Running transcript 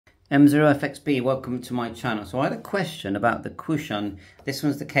M0FXB, welcome to my channel. So I had a question about the QUANSHENG. This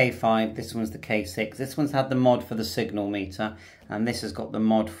one's the K5, this one's the K6. This one's had the mod for the signal meter, and this has got the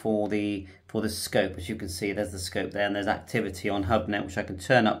mod for the scope. As you can see, there's the scope there, and there's activity on HubNet, which I can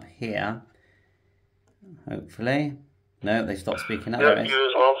turn up here. Hopefully. No, they stopped speaking. There it is.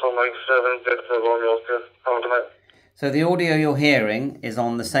 So the audio you're hearing is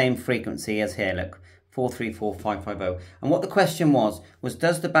on the same frequency as here, look. 434550. And what the question was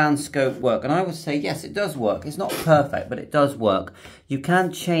does the band scope work? And I would say yes, it does work. It's not perfect, but it does work. You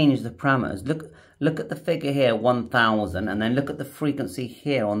can change the parameters. Look at the figure here, 1000, and then look at the frequency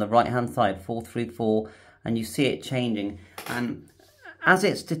here on the right hand side, 434, and you see it changing. And as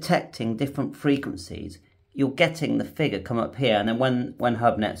it's detecting different frequencies, you're getting the figure come up here, and then when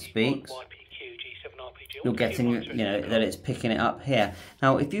HubNet speaks, you're getting, you know, that it's picking it up here.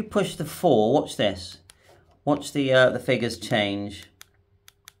 Now, if you push the 4, watch this. Watch the figures change.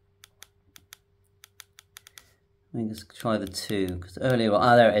 Let me just try the 2, because earlier,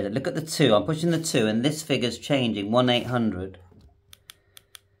 there it is. Look at the 2. I'm pushing the 2, and this figure's changing, 1800.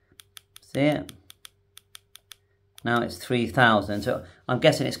 See it? Now it's 3000. So I'm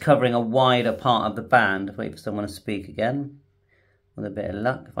guessing it's covering a wider part of the band. Wait for someone to speak again. With a bit of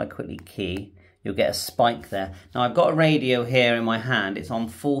luck, if I quickly key, you'll get a spike there. Now I've got a radio here in my hand. It's on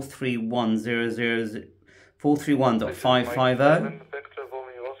 431.550.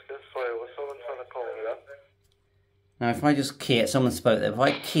 Now if I just key it, someone spoke there. If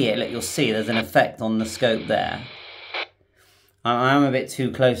I key it, you'll see there's an effect on the scope there. I am a bit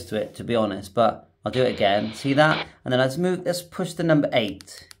too close to it, to be honest, but I'll do it again. See that? And then let's push the number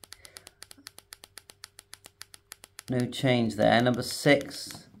 8. No change there. Number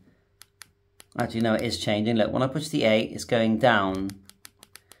 6. Actually, no, it is changing. Look, when I push the 8, it's going down.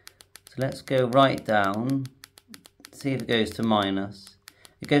 So let's go right down. See if it goes to minus.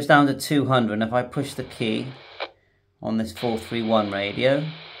 It goes down to 200. And if I push the key on this 431 radio,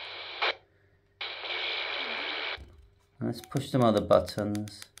 let's push some other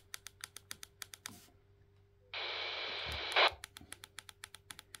buttons.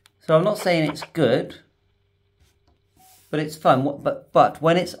 So I'm not saying it's good, but it's fun. But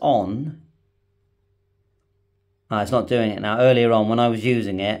when it's on, it's not doing it now. Earlier on, when I was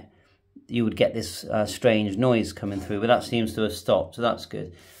using it, you would get this strange noise coming through, but that seems to have stopped, so that's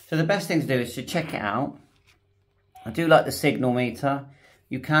good. So the best thing to do is to check it out. I do like the signal meter.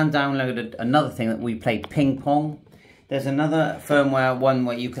 You can download another thing that we play ping pong. There's another firmware one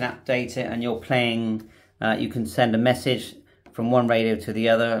where you can update it, and you're playing, you can send a message from one radio to the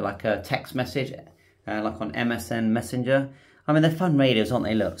other, like a text message, like on MSN Messenger. I mean, they're fun radios, aren't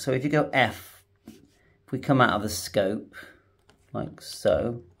they? Look, so if you go F, if we come out of the scope, like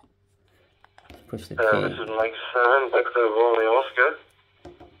so, push the key. This is Mike 7, back to Romeo Oscar.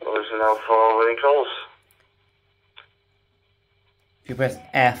 Listen now for any calls. If you press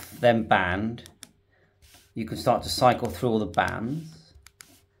F, then band, you can start to cycle through all the bands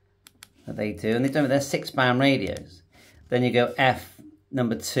that they do. And they're 6-band radios. Then you go F,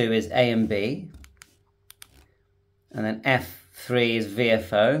 number 2 is A and B. And then F3 is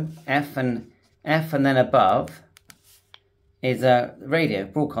VFO. F and then above is a radio,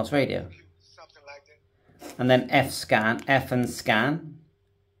 broadcast radio. Something like that. And then F and scan.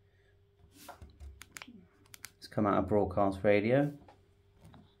 Let's come out of broadcast radio.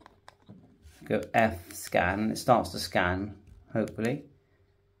 Go F scan, and it starts to scan, hopefully.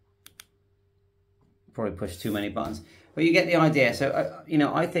 Probably push too many buttons. But you get the idea. So, you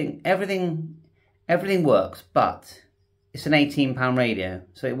know, I think everything works, but it's an £18 radio.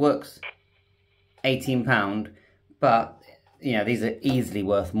 So it works £18, but, you know, these are easily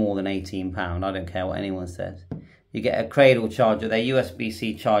worth more than £18. I don't care what anyone says. You get a cradle charger, they're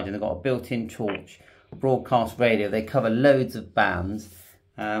USB-C charger, they've got a built-in torch, broadcast radio, they cover loads of bands,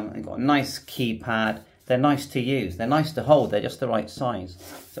 they've got a nice keypad, they're nice to use, they're nice to hold, they're just the right size.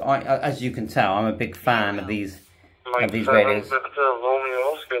 So as you can tell, I'm a big fan of these radios.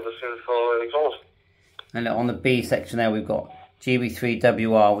 And look, on the B section there, we've got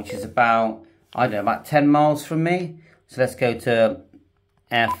GB3WR, which is about, I don't know, about 10 miles from me. So let's go to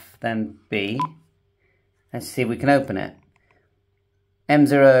F, then B. Let's see if we can open it.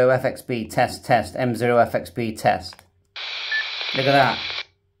 M0FXB test, M0FXB test. Look at that.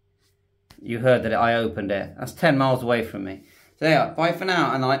 You heard that I opened it. That's 10 miles away from me. So there you are. Bye for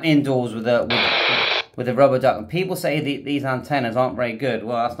now. And I'm indoors with a rubber duck. And people say these antennas aren't very good.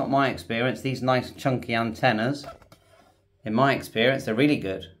 Well, that's not my experience. These nice chunky antennas, in my experience, they're really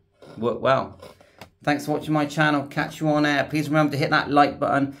good. Work well. Thanks for watching my channel. Catch you on air. Please remember to hit that like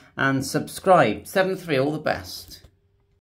button and subscribe. 7-3, all the best.